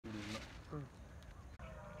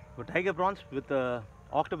இப்போ tiger prawns with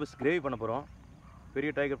octopus gravy பண்ண போகிறோம். பெரிய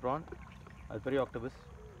டைகர் ப்ரான், அது பெரிய ஆக்டோபஸ்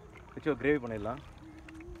வச்சு கிரேவி பண்ணிடலாம்.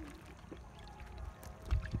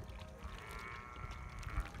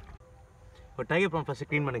 இப்போ டைகர் ப்ரான் ஃபஸ்ட்டு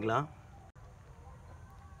க்ளீன் பண்ணிக்கலாம்.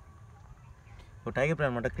 இப்போ டைகர்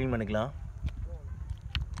ப்ரான் மட்டும் க்ளீன் பண்ணிக்கலாம்.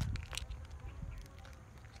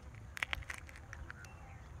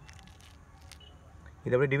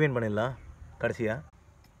 இதை அப்படியே டிவைன் பண்ணிடலாம். கடைசியாக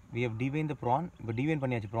we have devein the prawn. இப்போ டிவைன்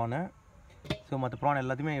பண்ணியாச்சு ப்ரானை. ஸோ மற்ற ப்ரான்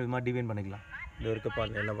எல்லாத்தையுமே இது மாதிரி டிவைன் பண்ணிக்கலாம். இது இருக்க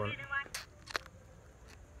ப்ரான் என்ன ப்ரான்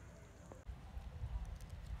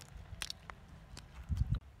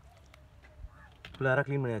ஃபுல்லாக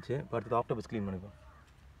க்ளீன் பண்ணியாச்சு. இப்போ அடுத்தது ஆக்டோபஸ் க்ளீன் பண்ணிப்போம்.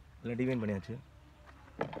 எல்லாம் டிவைன் பண்ணியாச்சு.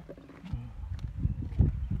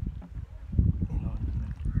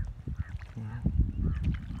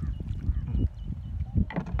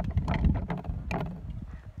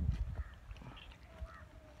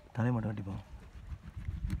 தலையை மட்டும் வெட்டிப்போம்.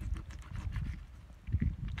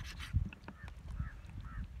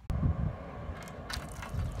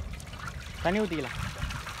 தண்ணி ஊற்றிக்கலாம்.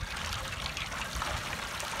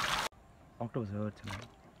 ஆக்டோபஸ் வச்சுக்கலாம்.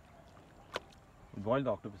 பாயில்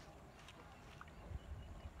த ஆக்டோபஸ்.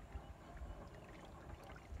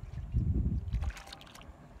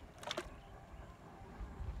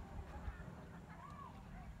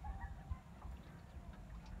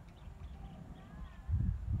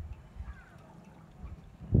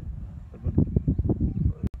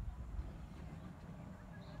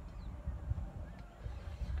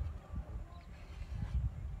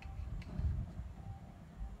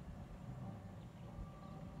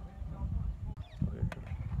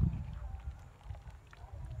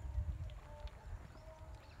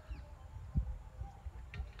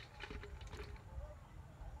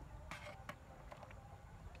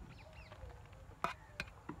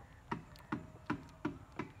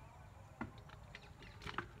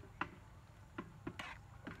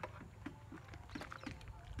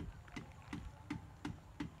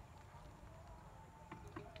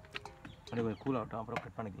 அப்படியே கொஞ்சம் கூல் ஆகட்டும், அப்புறம்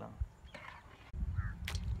கட் பண்ணிக்கலாம்.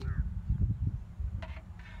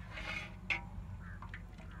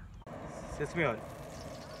 Sesame oil.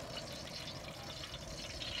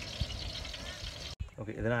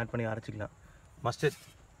 ஓகே, இதெல்லாம் ஆட் பண்ணி அரைச்சிக்கலாம். Mustard,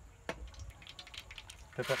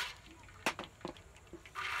 pepper,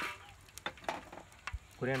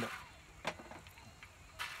 coriander,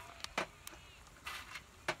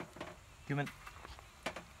 cumin,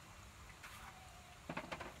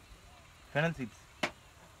 fennel seeds,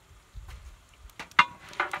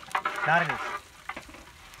 clarinets,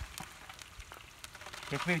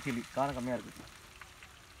 Kashmiri chilli, காரம் கம்மியாக இருக்குது.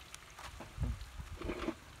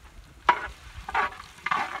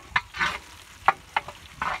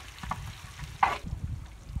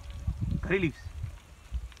 கறி leaves,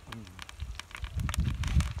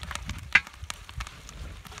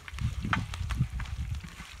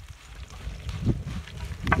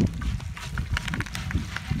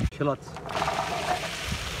 shallots,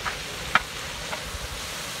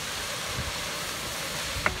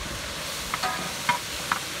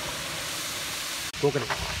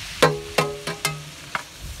 coconut,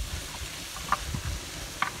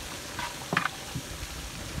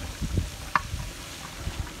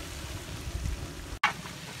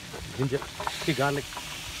 ginger, garlic,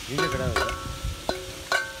 ginger கிடையாது.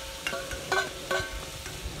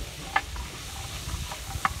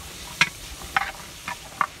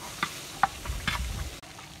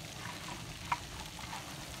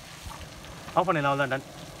 ஆஃப் பண்ணிடலாம். அவ்வளோதான், டன்.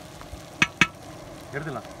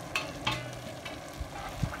 எடுத்துடலாம்.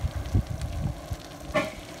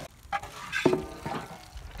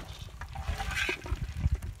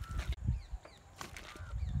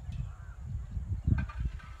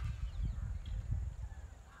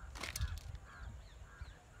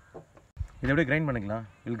 இதை அப்படியே கிரைண்ட் பண்ணிக்கலாம்.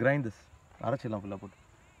 Will grind this. அரைச்சிடலாம் ஃபுல்லாக போட்டு.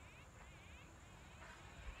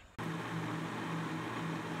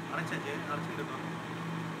 அரைச்சாச்சு, அரைச்சிட்டு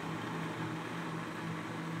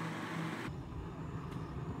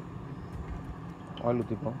ஆயில்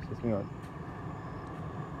ஊற்றிப்போம். செஸ்மி ஆயில்,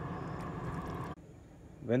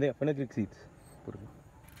 வெந்தயம், ஃபெனக்ரிக் சீட்ஸ் போட்டுக்கலாம்.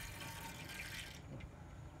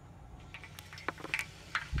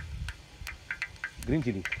 க்ரீன்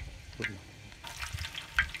சில்லி போட்டுக்கலாம்.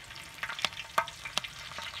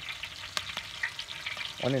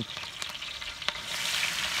 Onions,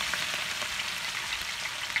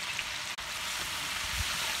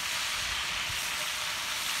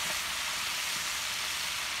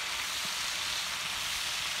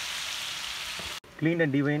 cleaned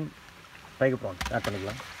and deveined tiger prawns add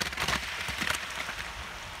பண்ணிக்கலாம்.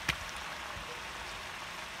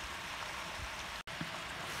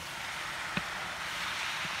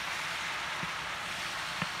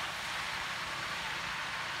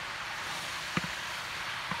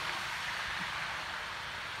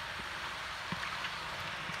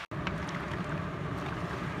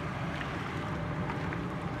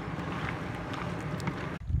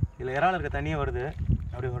 இதில் இறால் இருக்க தண்ணியே வருது,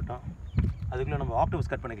 அப்படியே வரட்டும். அதுக்குள்ளே நம்ம ஆக்டோபஸ்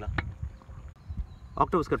கட் பண்ணிக்கலாம்.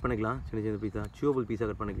 ஆக்டோபஸ் கட் பண்ணிக்கலாம், சின்ன சின்ன பீஸா, சியூவபிள் பீஸாக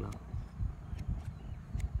கட் பண்ணிக்கலாம்.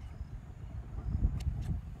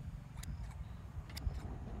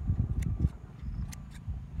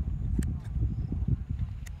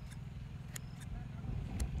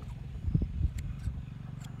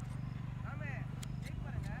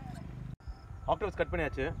 ஆக்டோபஸ் கட்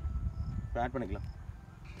பண்ணியாச்சு, இப்போ ஆட் பண்ணிக்கலாம்.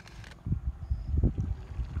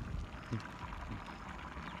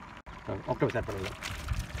 ஆக்டோபஸ் ஆட் பண்ணிக்கலாம்.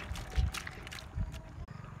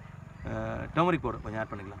 டர்மரிக் பவுடர் கொஞ்சம்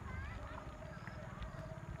ஆட் பண்ணிக்கலாம்.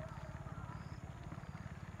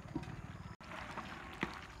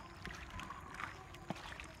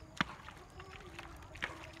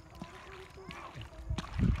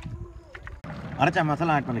 அரைச்ச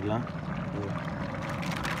மசாலா ஆட் பண்ணிக்கலாம்.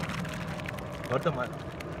 வருத்தமா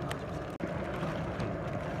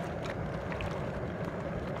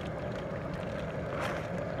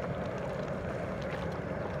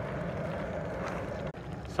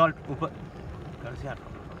சால்ட், உப்பு கடைசி ஆட்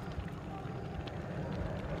பண்ணலாம்.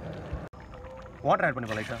 வாட்டர் ஆட்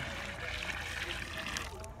பண்ணிப்போம் லைட்டாக.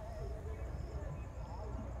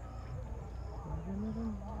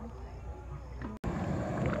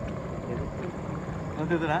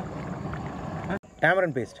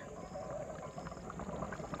 டேமரன் பேஸ்ட்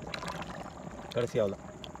கடைசி அவ்வளோதான்.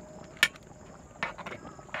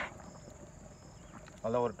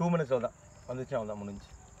 அவ்வளோதான், ஒரு 2 minutes அவ்வளோதான் வந்துச்சு, அவ்வளோதான் முடிஞ்சு.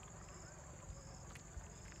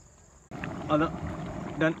 அதான்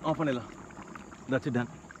டன், ஆஃப் பண்ணிடலாம். That's it,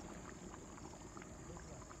 ton.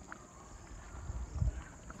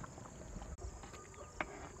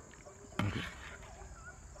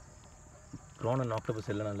 PRAN and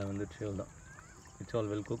octopus எல்லாம் நல்லா வந்துடுச்சு, அவ்வளோதான். It's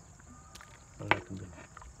all well cook.